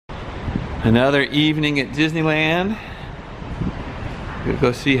Another evening at Disneyland. Gonna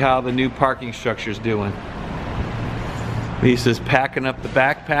go see how the new parking structure's doing. Lisa's packing up the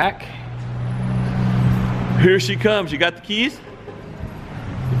backpack. Here she comes. You got the keys?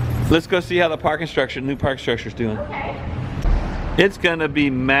 Let's go see how the new parking structure's doing. Okay. It's gonna be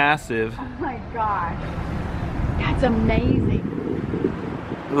massive. Oh my gosh. That's amazing.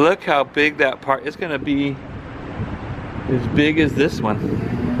 Look how big that park, it's gonna be as big as this one.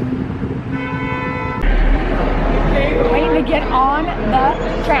 Waiting to get on the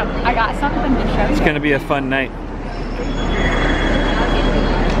tram. I got something to show you. It's gonna be a fun night.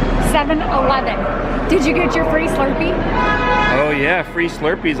 7-Eleven. Did you get your free Slurpee? Oh yeah, free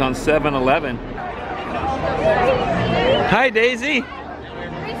Slurpees on 7-Eleven. Hi Daisy.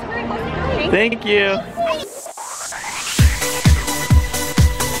 Thank you.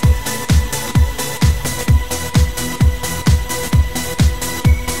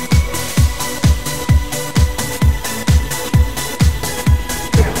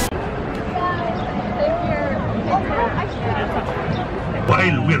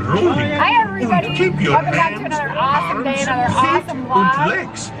 While we're rolling, Hi everybody. keep your Welcome back to hands, another awesome day, arms, another feet, awesome vlog. and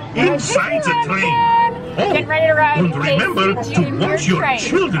legs inside the train. Getting ready to ride. And remember Daisy to Junior watch your train.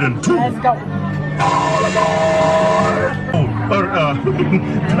 children too. Let's go. All aboard!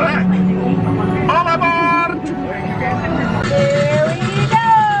 Track. All aboard! Here we go.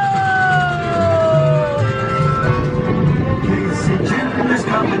 Daisy Junior's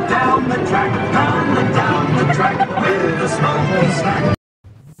coming down the track, down the track with a smoky snack.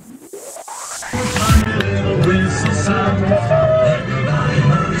 Little whistle sound, everybody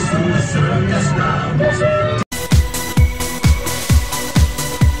hurries to the circus grounds.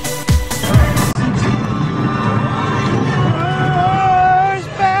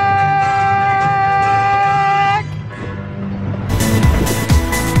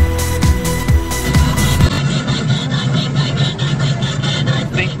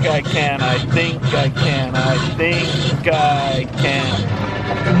 I think I can.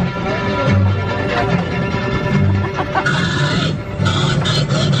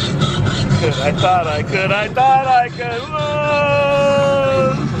 I thought I could.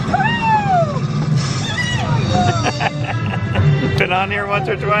 Whoa! Been on here once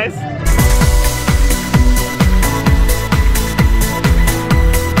or twice?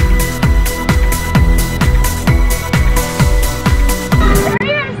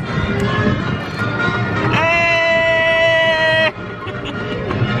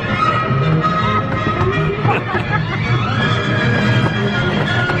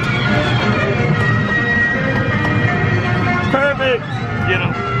 Perfect! Get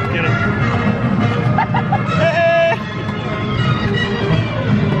him. Hey!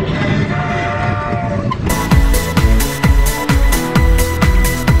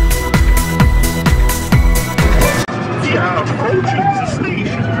 We are approaching the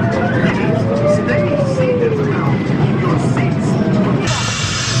station. Please stay seated now in your seats.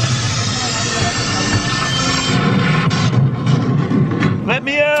 Let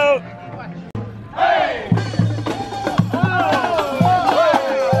me out!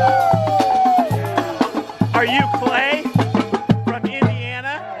 Are you Clay from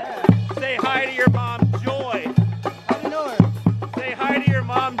Indiana? Yeah. Say hi to your mom, Joy. How do you know her? Say hi to your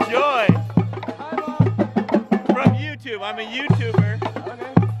mom, Joy. Hi, Mom. From YouTube. I'm a YouTuber.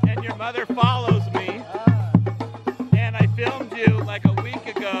 Okay. And your mother follows me. And I filmed you like a week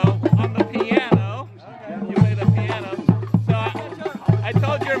ago on the piano. Okay. You play the piano. So I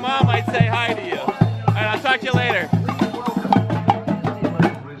told your mom I'd say hi to you. All right, I'll talk to you later.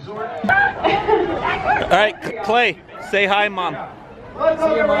 All right, Clay, say hi, Mom.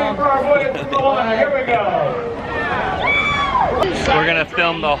 See you, Mom. Here we go. We're gonna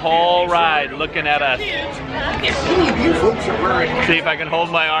film the whole ride looking at us. See if I can hold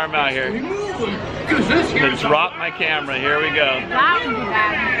my arm out here. Then drop my camera. Here we go. That would be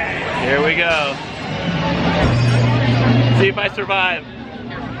bad. Here we go. See if I survive.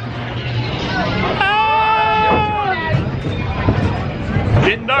 Ah!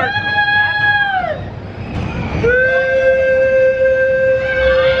 Getting dark.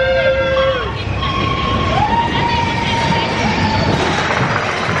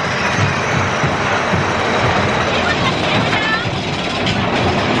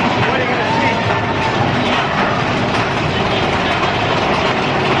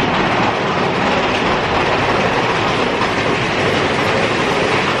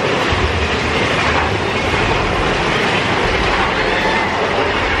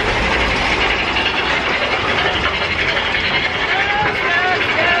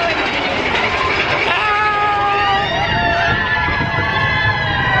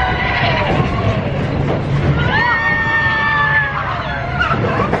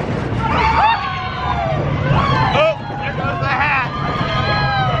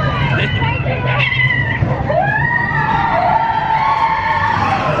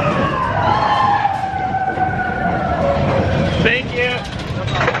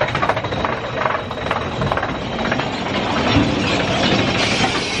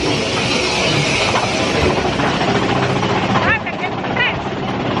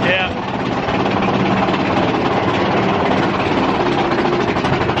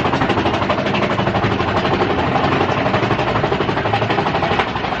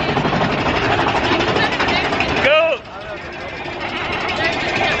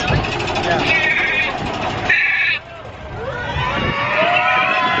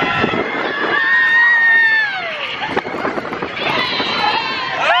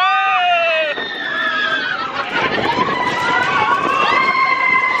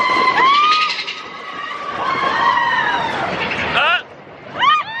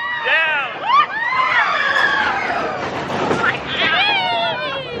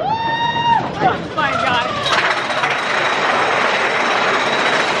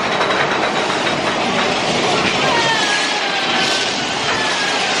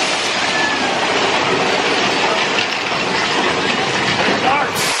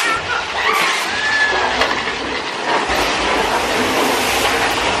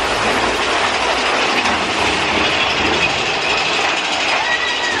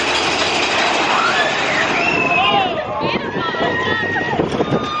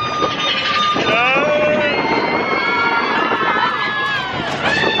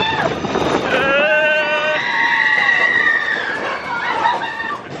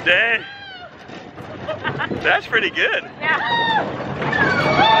 That's pretty good. Yeah.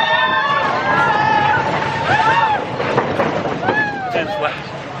 Ten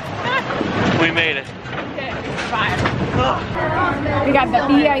splash. We made it. Okay, 5. We got the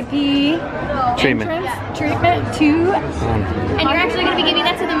VIP Treatment. entrance treatment 2. And you're actually going to be giving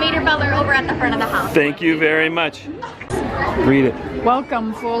that to the Mater Butler over at the front of the house. Thank you very much. Read it.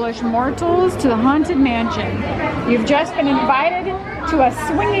 Welcome, foolish mortals, to the Haunted Mansion. You've just been invited to a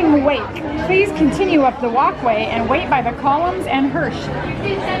swinging wake. Please continue up the walkway and wait by the columns and hearse.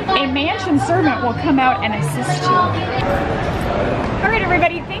 A mansion servant will come out and assist you. Alright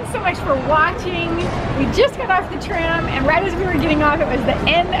everybody, thanks so much for watching. We just got off the tram, and right as we were getting off, it was the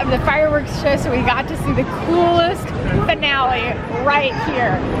end of the fireworks show, so we got to see the coolest finale right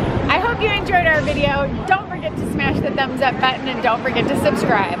here. I hope you enjoyed our video. Don't forget to smash the thumbs up button, and don't forget to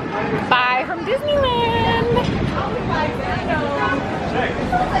subscribe. Bye from Disneyland.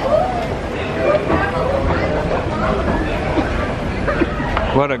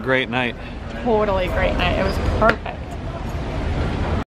 What a great night. Totally great night. It was perfect.